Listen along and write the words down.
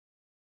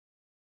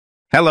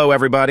Hello,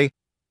 everybody.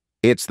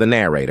 It's the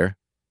narrator.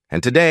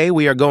 And today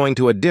we are going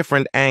to a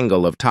different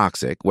angle of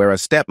toxic, where a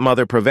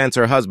stepmother prevents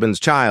her husband's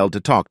child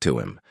to talk to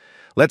him.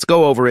 Let's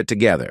go over it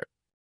together.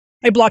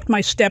 I blocked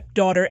my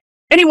stepdaughter.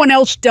 Anyone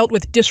else dealt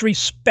with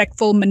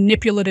disrespectful,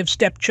 manipulative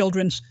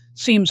stepchildren.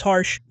 Seems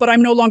harsh, but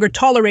I'm no longer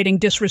tolerating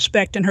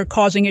disrespect and her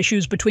causing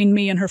issues between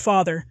me and her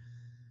father.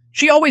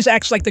 She always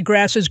acts like the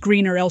grass is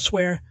greener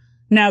elsewhere.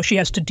 Now she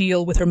has to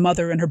deal with her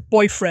mother and her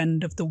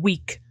boyfriend of the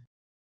week.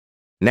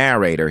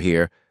 Narrator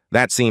here.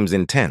 That seems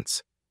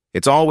intense.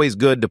 It's always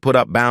good to put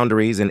up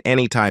boundaries in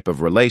any type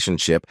of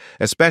relationship,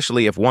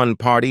 especially if one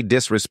party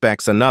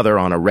disrespects another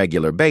on a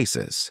regular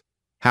basis.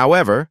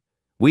 However,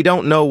 we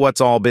don't know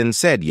what's all been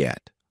said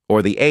yet,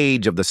 or the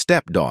age of the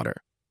stepdaughter,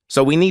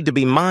 so we need to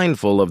be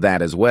mindful of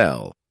that as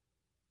well.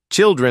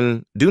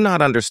 Children do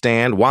not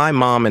understand why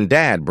mom and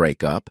dad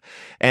break up,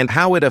 and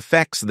how it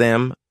affects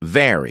them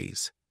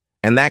varies,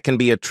 and that can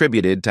be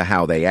attributed to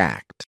how they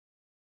act.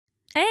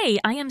 Hey,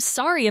 I am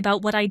sorry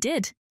about what I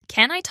did.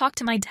 Can I talk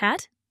to my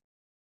dad?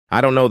 I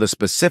don't know the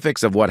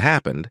specifics of what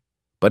happened,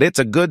 but it's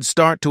a good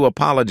start to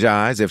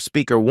apologize if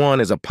Speaker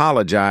 1 is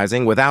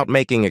apologizing without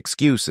making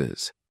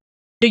excuses.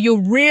 Do you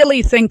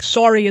really think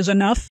sorry is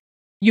enough?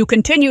 You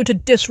continue to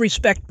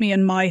disrespect me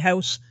in my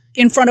house,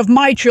 in front of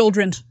my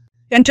children.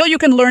 Until you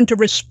can learn to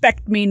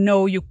respect me,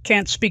 no, you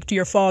can't speak to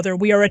your father.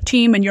 We are a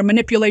team and your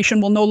manipulation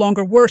will no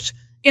longer work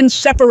in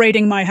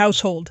separating my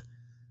household.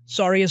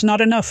 Sorry is not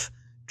enough.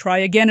 Try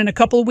again in a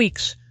couple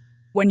weeks,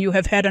 when you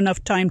have had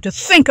enough time to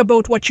think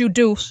about what you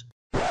do.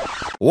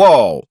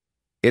 Whoa!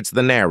 It's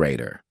the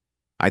narrator.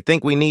 I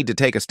think we need to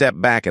take a step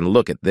back and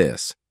look at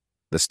this.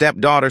 The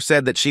stepdaughter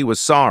said that she was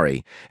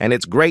sorry, and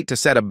it's great to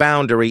set a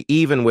boundary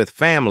even with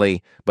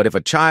family, but if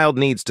a child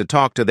needs to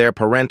talk to their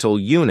parental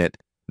unit,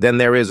 then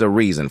there is a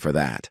reason for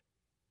that.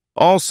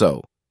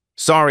 Also,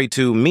 sorry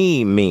to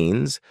me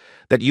means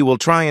that you will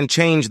try and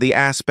change the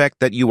aspect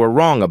that you were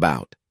wrong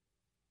about.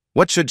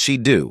 What should she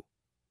do?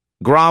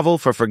 Grovel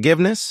for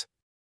forgiveness?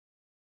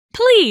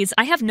 Please,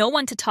 I have no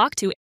one to talk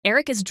to.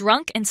 Eric is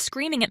drunk and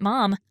screaming at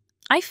Mom.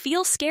 I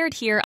feel scared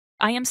here.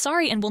 I am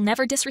sorry and will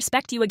never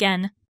disrespect you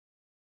again.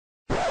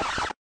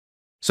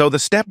 So the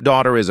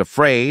stepdaughter is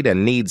afraid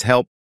and needs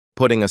help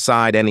putting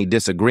aside any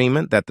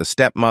disagreement that the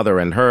stepmother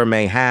and her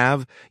may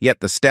have, yet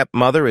the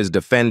stepmother is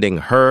defending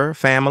her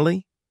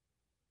family?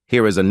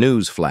 Here is a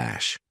news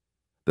flash.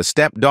 The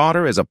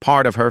stepdaughter is a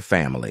part of her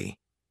family.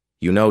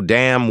 You know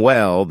damn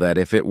well that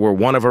if it were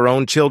one of her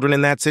own children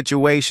in that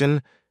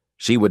situation,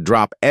 she would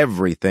drop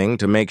everything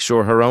to make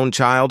sure her own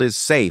child is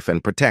safe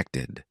and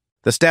protected.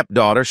 The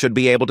stepdaughter should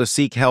be able to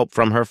seek help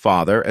from her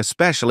father,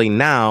 especially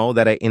now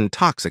that an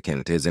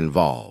intoxicant is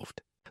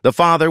involved. The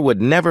father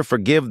would never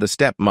forgive the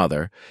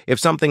stepmother if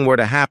something were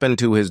to happen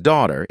to his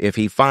daughter if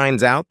he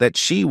finds out that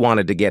she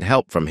wanted to get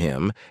help from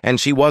him and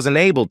she wasn't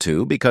able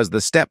to because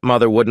the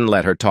stepmother wouldn't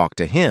let her talk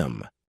to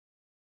him.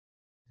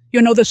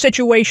 You know the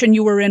situation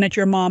you were in at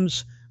your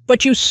mom's,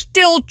 but you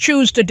still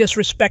choose to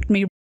disrespect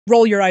me,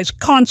 roll your eyes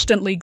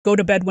constantly, go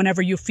to bed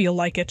whenever you feel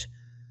like it,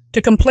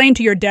 to complain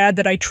to your dad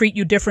that I treat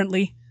you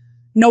differently,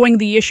 knowing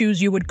the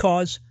issues you would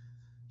cause.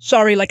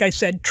 Sorry, like I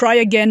said, try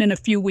again in a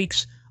few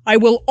weeks. I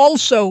will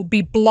also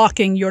be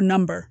blocking your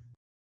number.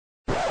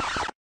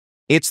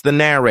 It's the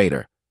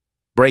narrator.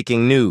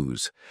 Breaking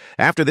news.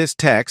 After this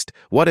text,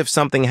 what if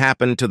something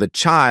happened to the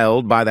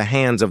child by the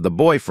hands of the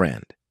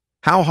boyfriend?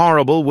 How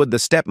horrible would the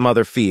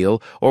stepmother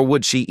feel, or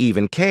would she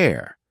even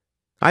care?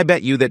 I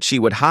bet you that she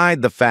would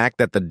hide the fact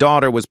that the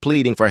daughter was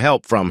pleading for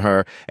help from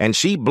her, and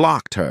she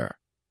blocked her.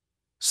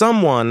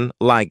 Someone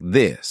like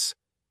this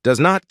does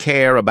not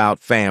care about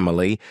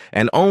family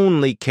and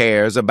only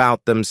cares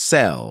about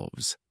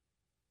themselves.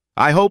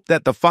 I hope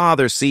that the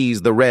father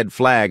sees the red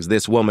flags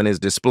this woman is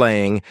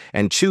displaying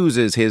and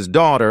chooses his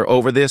daughter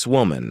over this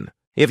woman.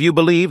 If you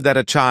believe that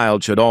a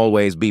child should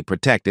always be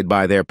protected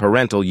by their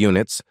parental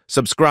units,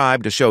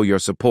 subscribe to show your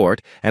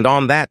support, and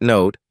on that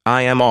note,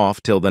 I am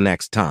off till the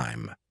next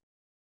time.